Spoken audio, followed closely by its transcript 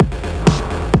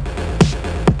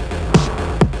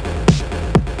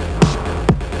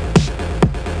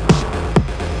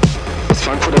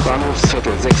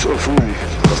Bahnhofsviertel, 6 Uhr früh.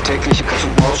 Das tägliche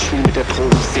Katz-und-Maus-Spiel mit der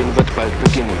Drogenszene wird bald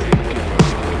beginnen.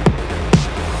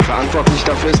 Verantwortlich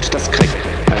dafür ist das Crack,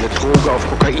 eine Droge auf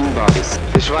Kokainbasis.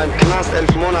 Ich war im Knast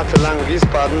 11 Monate lang in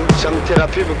Wiesbaden. Ich habe eine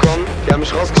Therapie bekommen. Die haben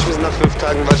mich rausgeschmissen nach 5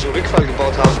 Tagen, weil ich einen Rückfall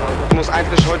gebaut habe. Ich muss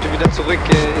eigentlich heute wieder zurück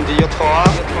in die JVA,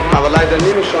 aber leider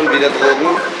nehme ich schon wieder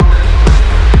Drogen.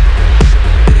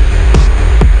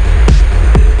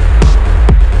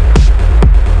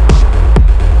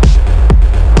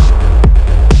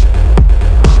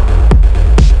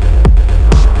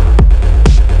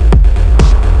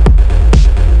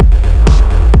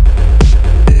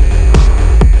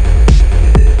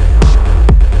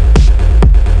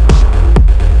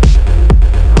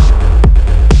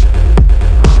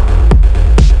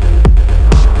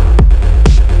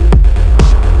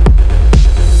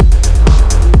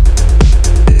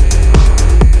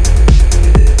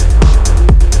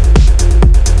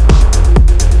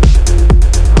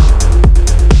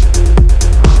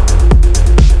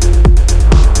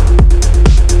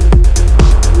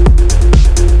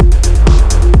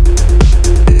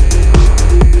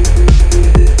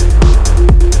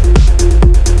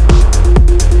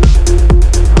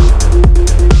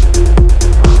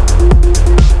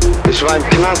 Ich war im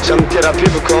Knast, ich habe eine Therapie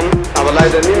bekommen, aber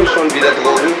leider nehme ich schon wieder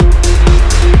Drogen.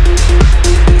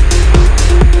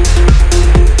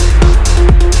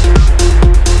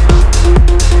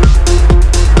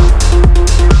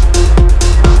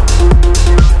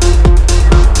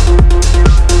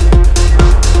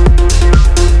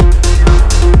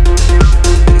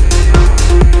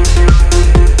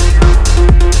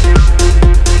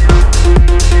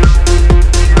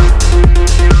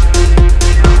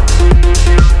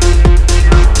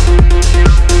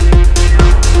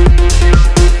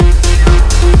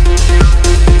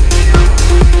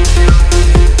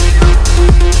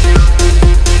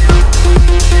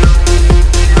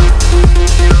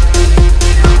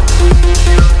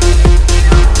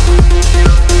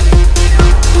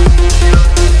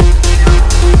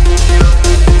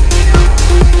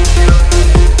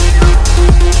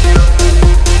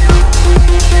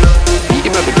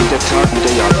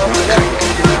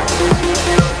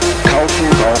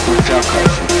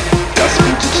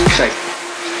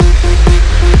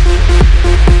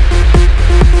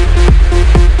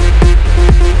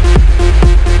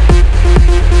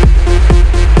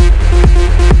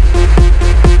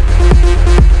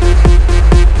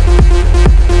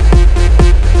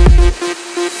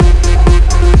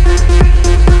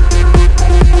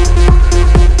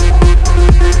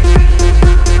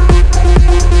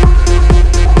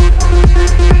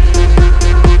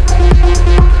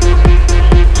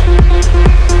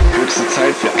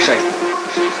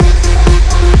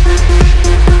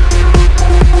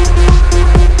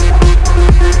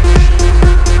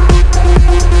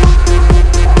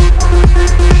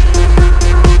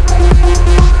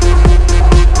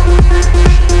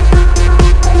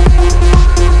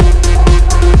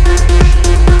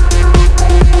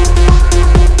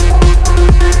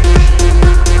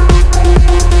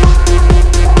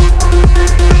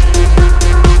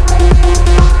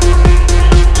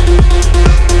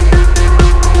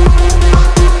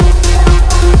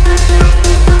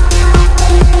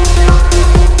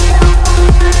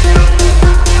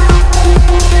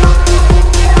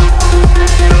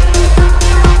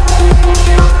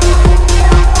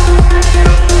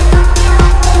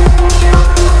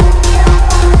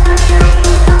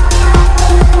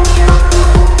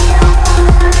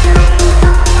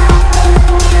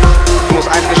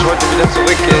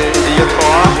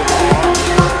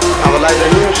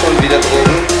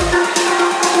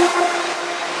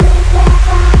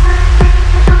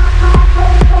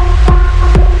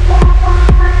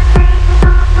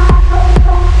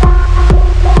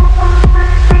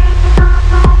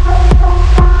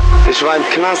 Ich war im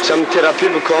Knast, ich habe eine Therapie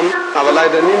bekommen, aber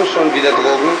leider nehme ich schon wieder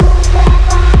Drogen.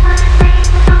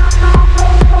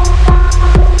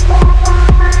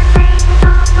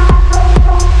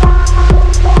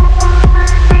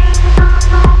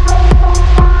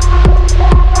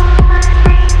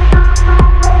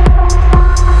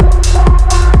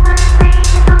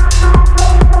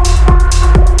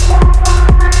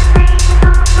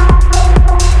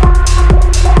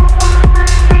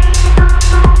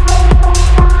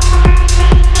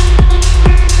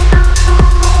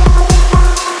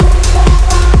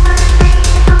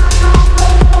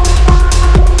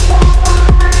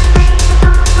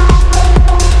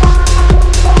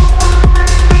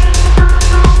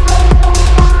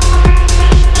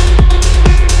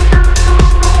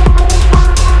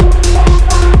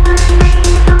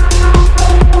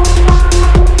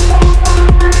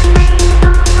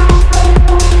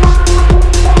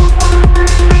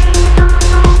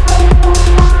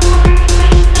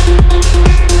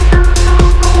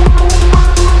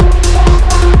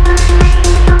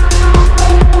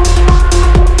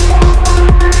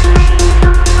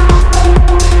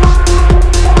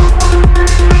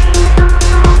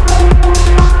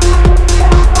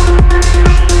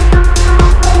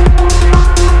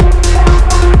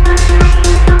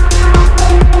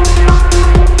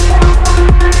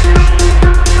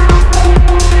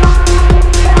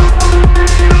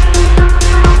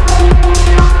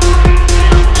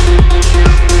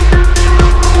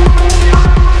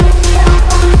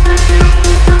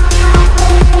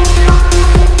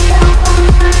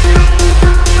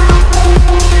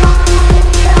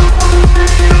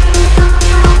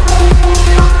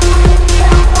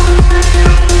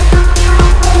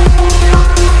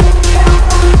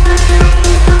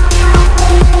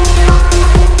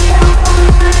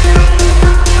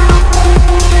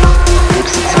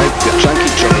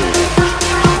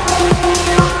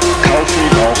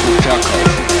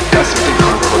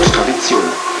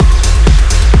 Integration.